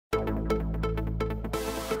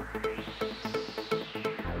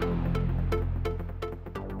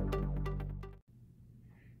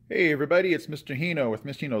Hey everybody, it's Mr. Hino with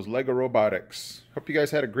Mr. Hino's Lego Robotics. Hope you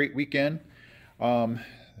guys had a great weekend. I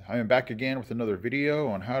am back again with another video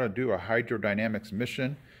on how to do a hydrodynamics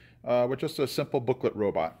mission with just a simple booklet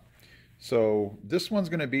robot. So this one's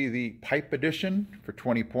going to be the pipe edition for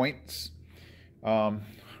 20 points. What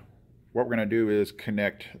we're going to do is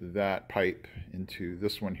connect that pipe into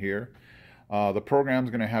this one here. The program's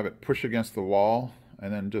going to have it push against the wall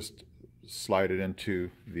and then just slide it into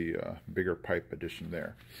the bigger pipe edition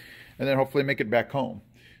there, and then hopefully make it back home.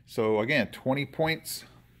 So again, 20 points.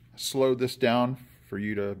 Slowed this down for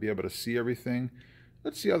you to be able to see everything.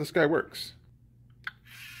 Let's see how this guy works.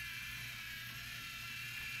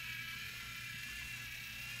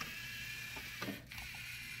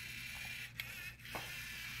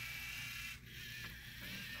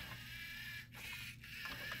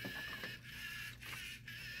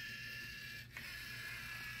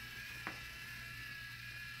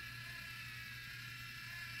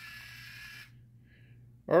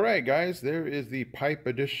 Alright guys, there is the pipe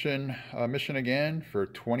edition mission again for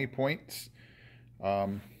 20 points.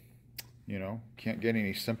 You know, can't get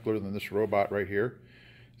any simpler than this robot right here.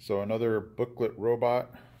 So another booklet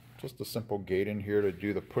robot, just a simple gate in here to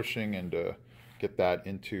do the pushing and to get that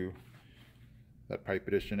into that pipe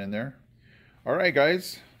edition in there. Alright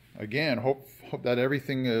guys, again, hope that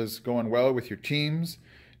everything is going well with your teams.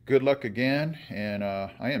 Good luck again, and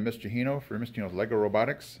I am Mr. Hino for Mr. Hino's Lego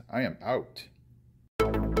Robotics. I am out.